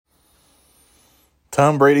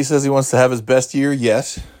Tom Brady says he wants to have his best year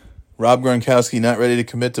yet. Rob Gronkowski not ready to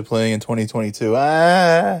commit to playing in 2022.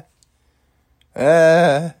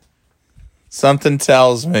 Something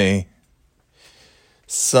tells me.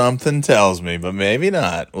 But maybe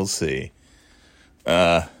not. We'll see.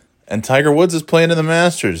 And Tiger Woods is playing in the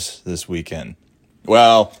Masters this weekend.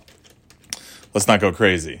 Well, let's not go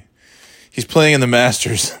crazy. He's playing in the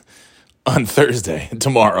Masters on Thursday,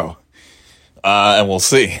 tomorrow. And we'll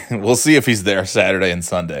see. We'll see if he's there Saturday and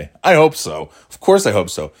Sunday. I hope so. Of course I hope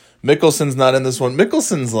so. Mickelson's not in this one.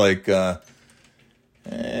 Mickelson's like,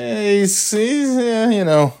 Mickelson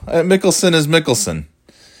is Mickelson.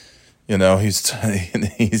 You know, he's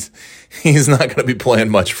not going to be playing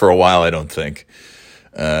much for a while, I don't think.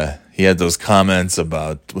 He had those comments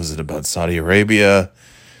about Saudi Arabia?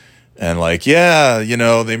 And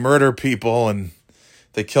they murder people and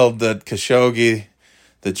they killed the Khashoggi,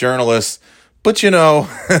 the journalist. But, so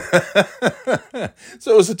it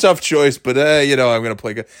was a tough choice. But, I'm going to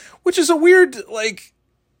play. Which is a weird,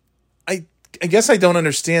 I guess I don't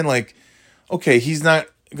understand. Okay, he's not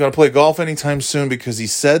going to play golf anytime soon because he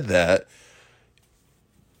said that.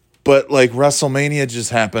 But, WrestleMania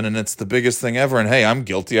just happened and it's the biggest thing ever. And, hey, I'm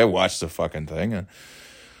guilty. I watched the fucking thing. And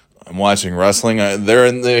I'm watching wrestling.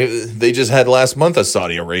 They just had last month a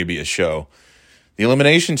Saudi Arabia show. The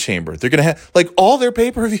Elimination Chamber. They're going to have, all their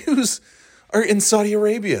pay-per-views are in Saudi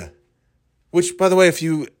Arabia. Which, by the way, if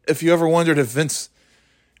you ever wondered if Vince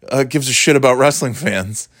gives a shit about wrestling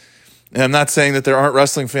fans, and I'm not saying that there aren't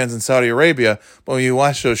wrestling fans in Saudi Arabia, but when you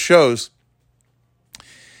watch those shows,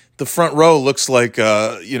 the front row looks like,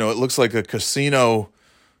 it looks like a casino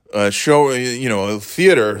show, a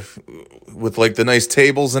theater with the nice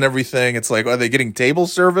tables and everything. It's are they getting table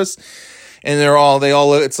service? And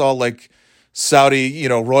it's all Saudi,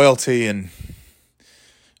 royalty and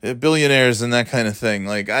billionaires and that kind of thing.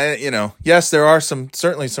 Yes, there are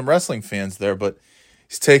certainly some wrestling fans there, but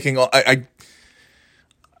he's taking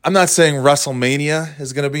I'm not saying WrestleMania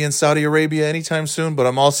is going to be in Saudi Arabia anytime soon, but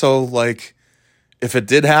I'm also if it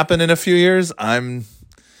did happen in a few years,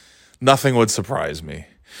 nothing would surprise me.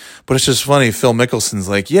 But it's just funny. Phil Mickelson's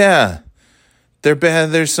they're bad.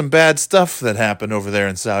 There's some bad stuff that happened over there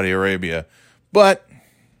in Saudi Arabia, but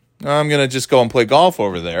I'm going to just go and play golf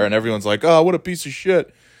over there. And everyone's like, oh, what a piece of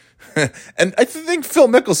shit. And I think Phil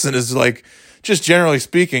Mickelson is just generally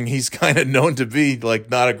speaking, he's kind of known to be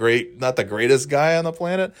not the greatest guy on the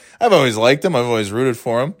planet. I've always liked him. I've always rooted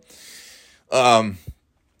for him. I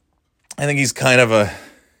think he's kind of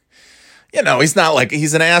he's not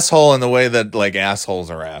he's an asshole in the way that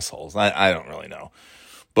assholes are assholes. I don't really know,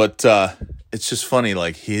 but it's just funny.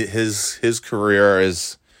 His career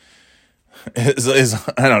is I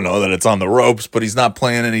don't know that it's on the ropes, but he's not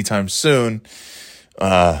playing anytime soon.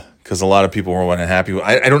 Because a lot of people weren't happy.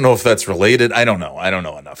 I don't know if that's related. I don't know. I don't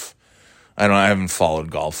know enough. I haven't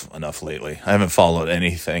followed golf enough lately. I haven't followed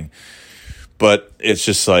anything. But it's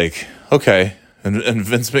just okay. And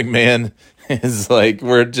Vince McMahon is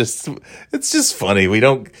it's just funny.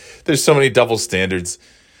 There's so many double standards.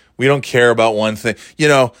 We don't care about one thing.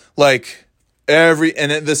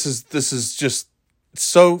 This is just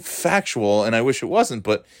so factual, and I wish it wasn't,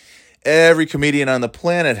 but every comedian on the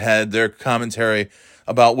planet had their commentary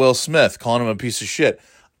about Will Smith, calling him a piece of shit.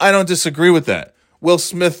 I don't disagree with that. Will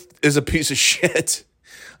Smith is a piece of shit.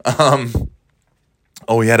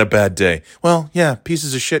 He had a bad day. Well, yeah,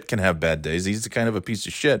 pieces of shit can have bad days. He's kind of a piece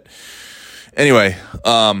of shit. Anyway,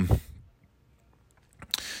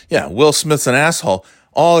 Will Smith's an asshole.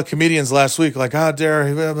 All the comedians last week, how dare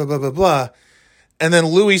he, blah, blah, blah, blah, blah. And then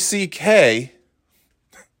Louis C.K.,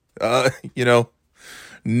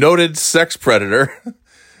 noted sex predator,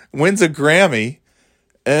 wins a Grammy,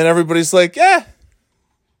 and everybody's that's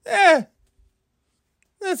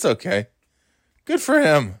okay. Good for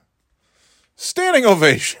him. Standing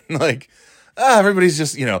ovation. Everybody's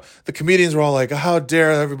just, the comedians were all how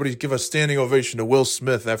dare everybody give a standing ovation to Will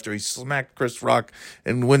Smith after he smacked Chris Rock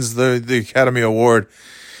and wins the Academy Award.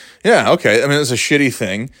 Yeah, okay. I mean, it's a shitty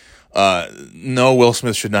thing. No, Will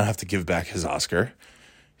Smith should not have to give back his Oscar.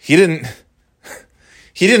 He didn't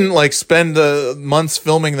spend months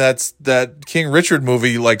filming that King Richard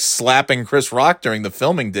movie slapping Chris Rock during the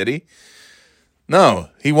filming, did he? No,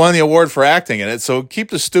 he won the award for acting in it. So keep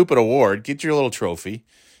the stupid award, get your little trophy,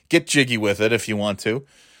 get jiggy with it if you want to.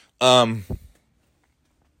 And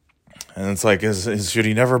it's should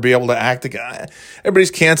he never be able to act again?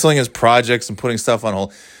 Everybody's canceling his projects and putting stuff on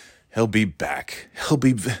hold. He'll be back.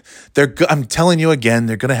 I'm telling you again,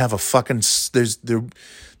 they're gonna have a fucking.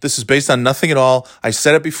 This is based on nothing at all. I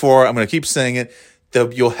said it before. I'm gonna keep saying it.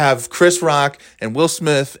 You'll have Chris Rock and Will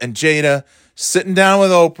Smith and Jada sitting down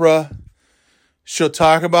with Oprah, She'll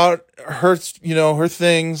talk about her, her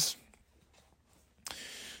things.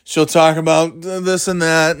 She'll talk about this and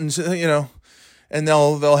that, and and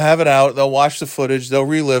they'll have it out. They'll watch the footage. They'll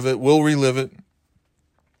relive it. We'll relive it.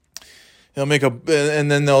 They'll make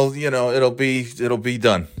and then they'll, it'll be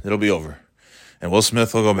done. It'll be over. And Will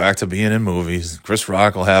Smith will go back to being in movies. Chris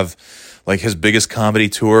Rock will have like his biggest comedy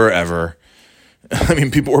tour ever. I mean,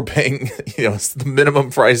 people were paying, the minimum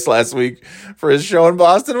price last week for his show in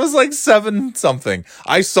Boston was like $7 something.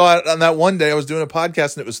 I saw it on that one day. I was doing a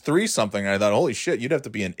podcast and it was $3 something. And I thought, holy shit, you'd have to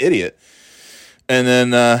be an idiot. And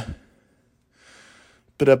then, oh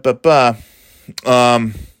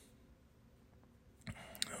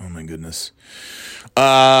my goodness.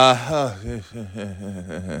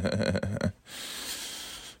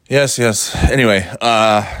 Yes. Anyway,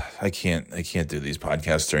 I can't do these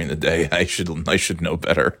podcasts during the day. I should know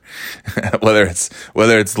better. whether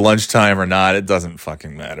it's lunchtime or not, it doesn't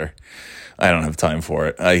fucking matter. I don't have time for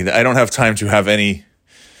it. I don't have time to have any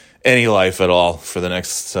life at all for the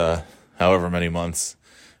next however many months.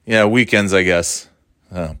 Yeah, weekends, I guess.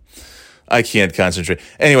 I can't concentrate.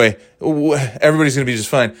 Anyway, everybody's going to be just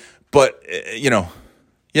fine. But,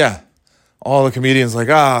 yeah. All the comedians like,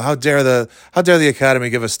 how dare the Academy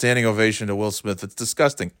give a standing ovation to Will Smith? It's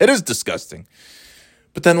disgusting. It is disgusting.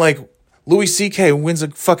 But then, like, Louis C.K. wins a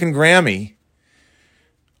fucking Grammy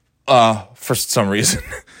for some reason.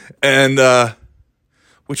 And,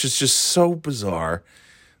 which is just so bizarre.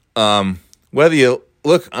 Whether you...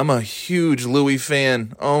 Look, I'm a huge Louis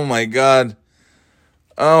fan. Oh, my God.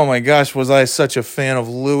 Oh, my gosh, was I such a fan of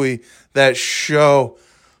Louis. That show.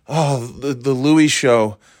 Oh, the Louis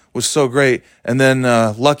show was so great. And then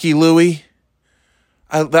Lucky Louie,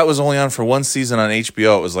 that was only on for one season on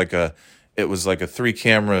HBO. It was like a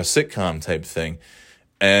 3-camera sitcom type thing.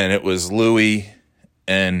 And it was Louis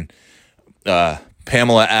and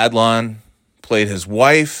Pamela Adlon played his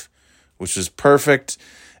wife, which was perfect.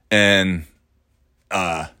 And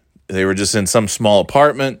they were just in some small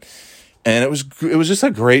apartment. And it was just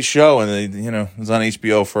a great show. And it was on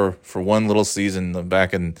HBO for one little season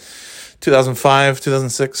back in 2005,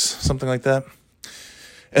 2006, something like that.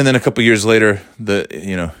 And then a couple years later,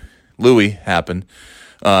 Louis happened.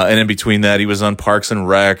 And in between that, he was on Parks and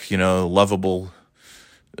Rec, lovable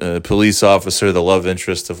police officer, the love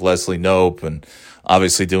interest of Leslie Knope, and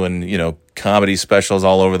obviously doing, comedy specials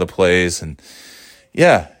all over the place. And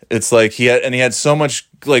yeah, it's like he had so much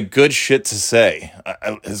like good shit to say.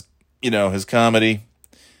 His comedy.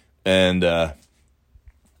 And, I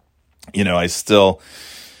still...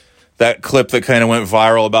 That clip that kind of went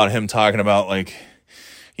viral about him talking about, like,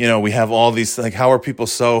 we have all these, like, how are people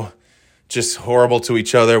so just horrible to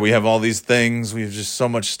each other? We have all these things. We have just so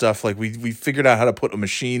much stuff. Like, we figured out how to put a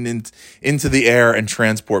machine into the air and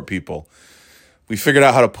transport people. We figured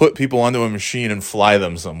out how to put people onto a machine and fly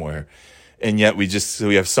them somewhere. And yet we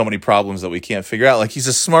have so many problems that we can't figure out. Like, he's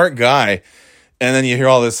a smart guy. And then you hear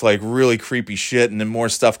all this, like, really creepy shit. And then more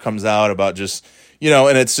stuff comes out about just,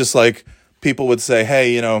 and it's just like people would say,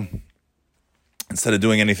 hey, instead of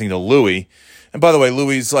doing anything to Louis. And by the way,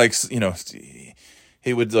 Louis like,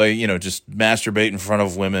 he would like, just masturbate in front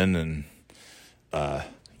of women and,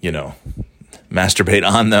 masturbate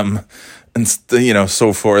on them and,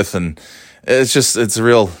 so forth. And it's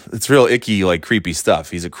real icky, like creepy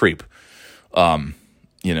stuff. He's a creep.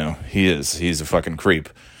 He's a fucking creep,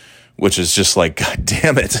 which is just like, God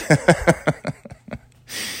damn it.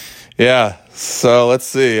 Yeah. So let's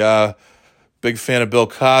see. Big fan of Bill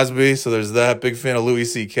Cosby, so there's that. Big fan of Louis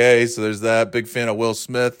C.K., so there's that. Big fan of Will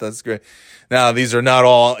Smith, that's great. Now, these are not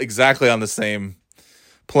all exactly on the same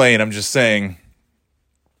plane. I'm just saying,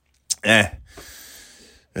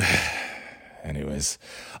 Anyways,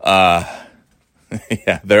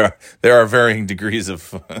 yeah, there are varying degrees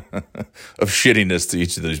of of shittiness to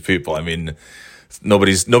each of these people. I mean,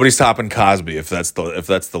 nobody's topping Cosby if that's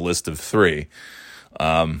the list of 3.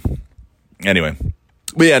 Anyway.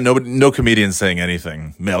 But yeah, no comedian saying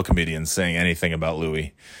anything, male comedians saying anything about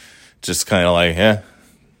Louis. Just kind of like,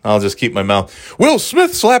 I'll just keep my mouth. Will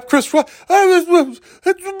Smith slapped Chris Rock. Louis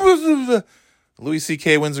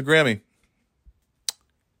C.K. wins a Grammy.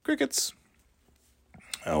 Crickets.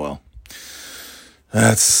 Oh, well.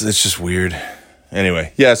 It's just weird.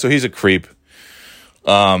 Anyway, yeah, so he's a creep.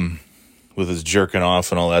 With his jerking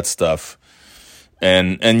off and all that stuff.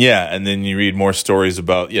 And then you read more stories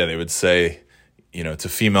about, they would say, to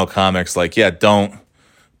female comics, like, don't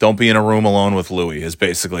be in a room alone with Louis, is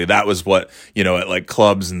basically, that was what, at like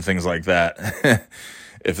clubs and things like that.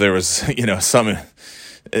 If there was,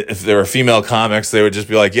 if there were female comics, they would just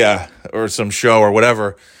be like, or some show or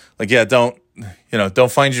whatever, like, don't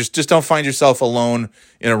don't find yourself alone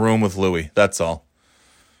in a room with Louis. That's all.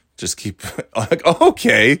 Just keep like,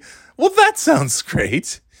 okay, well, that sounds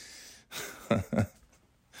great.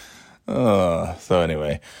 So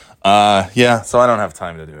anyway, yeah, so I don't have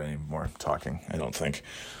time to do any more talking, I don't think.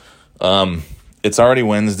 It's already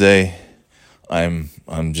Wednesday. I'm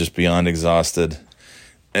just beyond exhausted.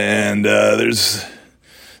 And there's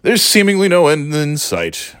seemingly no end in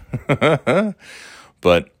sight.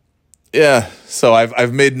 But yeah, so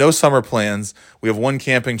I've made no summer plans. We have one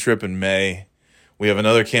camping trip in May. We have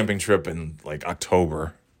another camping trip in like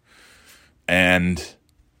October. And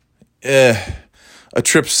a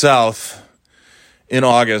trip south in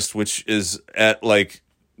August, which is at like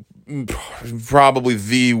probably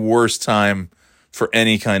the worst time for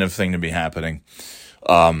any kind of thing to be happening.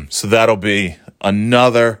 So that'll be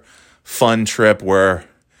another fun trip where,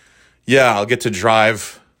 yeah, I'll get to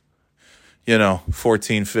drive,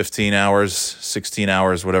 14, 15 hours, 16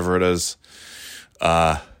 hours, whatever it is,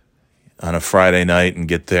 on a Friday night and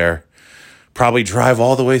get there. Probably drive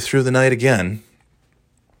all the way through the night again.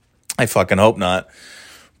 I fucking hope not.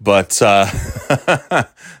 But,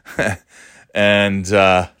 and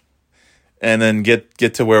then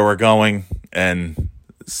get to where we're going and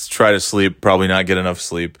try to sleep, probably not get enough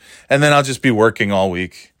sleep. And then I'll just be working all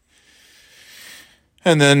week.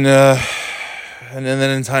 And then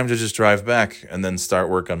in time to just drive back and then start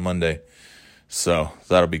work on Monday. So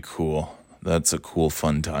that'll be cool. That's a cool,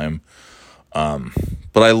 fun time.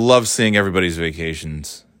 But I love seeing everybody's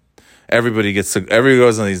vacations. Everybody goes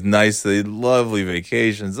on these nice, lovely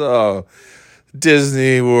vacations. Oh,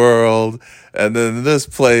 Disney World, and then this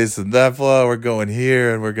place and that. Oh, we're going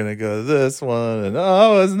here, and we're gonna go to this one, and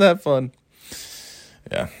oh, isn't that fun?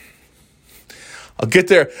 Yeah, I'll get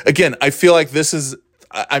there again. I feel like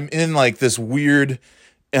I'm in like this weird,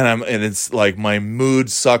 and it's like my mood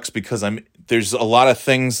sucks because there's a lot of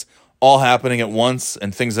things all happening at once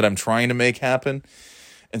and things that I'm trying to make happen,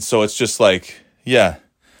 and so it's just like, yeah.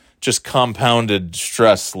 Just compounded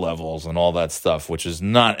stress levels and all that stuff, which is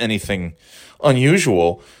not anything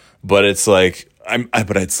unusual, but it's like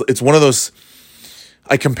it's one of those.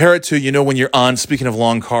 I compare it to when you're on. Speaking of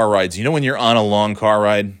long car rides, when you're on a long car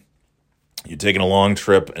ride, you're taking a long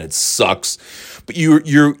trip and it sucks, but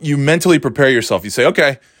you mentally prepare yourself. You say,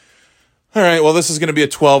 okay, all right, well, this is going to be a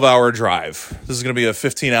 12-hour drive. This is going to be a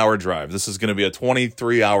 15-hour drive. This is going to be a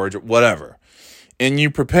 23-hour whatever. And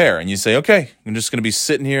you prepare and you say, okay, I'm just going to be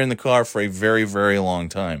sitting here in the car for a very, very long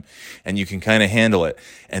time. And you can kind of handle it.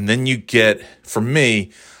 And then for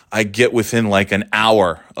me, I get within like an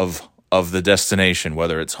hour of the destination,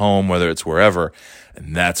 whether it's home, whether it's wherever.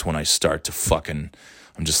 And that's when I start to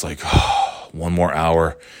I'm just like, oh, one more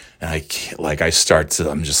hour. And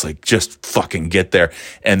I'm just like, just fucking get there.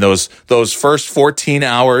 And those first 14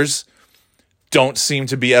 hours don't seem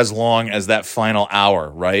to be as long as that final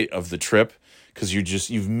hour, right, of the trip. Because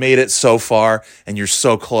you've made it so far and you're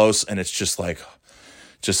so close, and it's just like,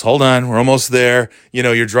 just hold on, we're almost there.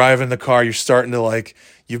 You're driving the car, you're starting to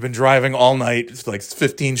you've been driving all night, like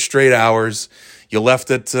 15 straight hours. You left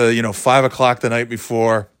at 5 o'clock the night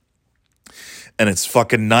before, and it's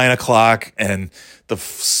fucking 9 o'clock, and the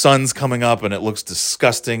sun's coming up, and it looks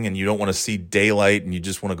disgusting, and you don't want to see daylight, and you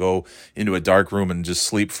just want to go into a dark room and just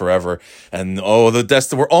sleep forever. And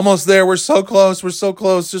we're almost there. We're so close.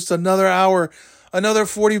 Just another hour, another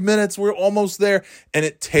 40 minutes. We're almost there, and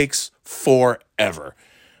it takes forever.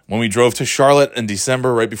 When we drove to Charlotte in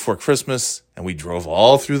December, right before Christmas, and we drove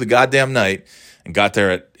all through the goddamn night and got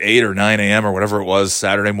there at 8 or 9 a.m. or whatever it was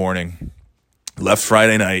Saturday morning, left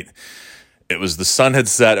Friday night. The sun had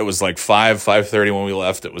set. It was like 5:30 when we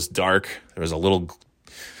left. It was dark. There was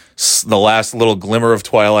the last little glimmer of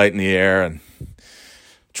twilight in the air, and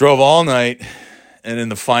drove all night. And in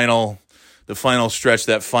the final stretch,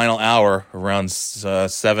 that final hour, around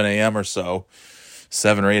 7 a.m. or so,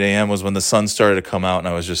 7 or 8 a.m. was when the sun started to come out, and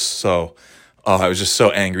I was just so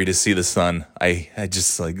angry to see the sun. I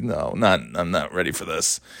just no, I'm not ready for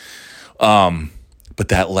this. But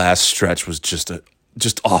that last stretch was just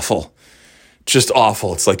awful. Just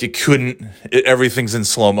awful. It's like everything's in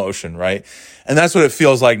slow motion, right? And that's what it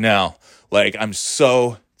feels like now. Like there's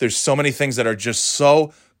so many things that are just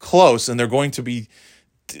so close, and they're going to be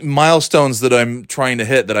milestones that I'm trying to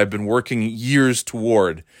hit that I've been working years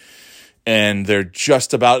toward, and they're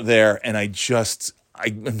just about there. And I'm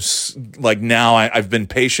like, now I've been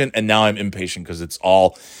patient, and now I'm impatient because it's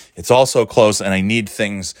all so close, and I need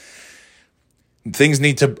things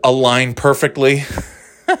need to align perfectly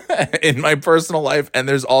in my personal life, and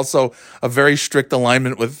there's also a very strict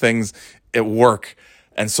alignment with things at work,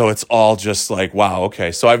 and so it's all just like, wow,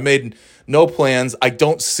 okay. So I've made no plans. I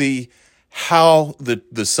don't see how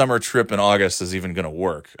the summer trip in August is even going to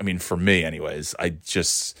work. I mean, for me anyways, I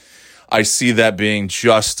see that being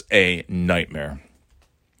just a nightmare.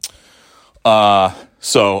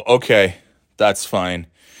 So okay, that's fine.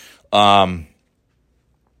 And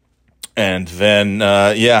then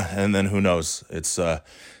and then who knows? It's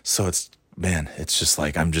just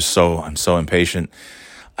like I'm so impatient.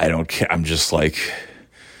 I don't care. I'm just like,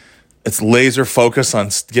 it's laser focus on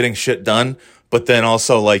getting shit done, but then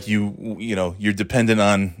also like you're dependent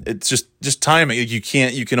on, it's just timing. You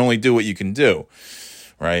can only do what you can do,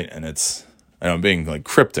 right? And I know I'm being like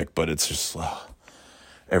cryptic, but it's just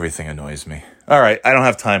everything annoys me. All right, I don't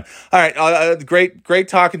have time. All right, great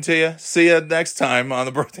talking to you. See you next time on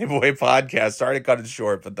the Birthday Boy podcast. Sorry to cut it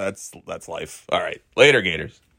short, but that's life. All right, later, Gators.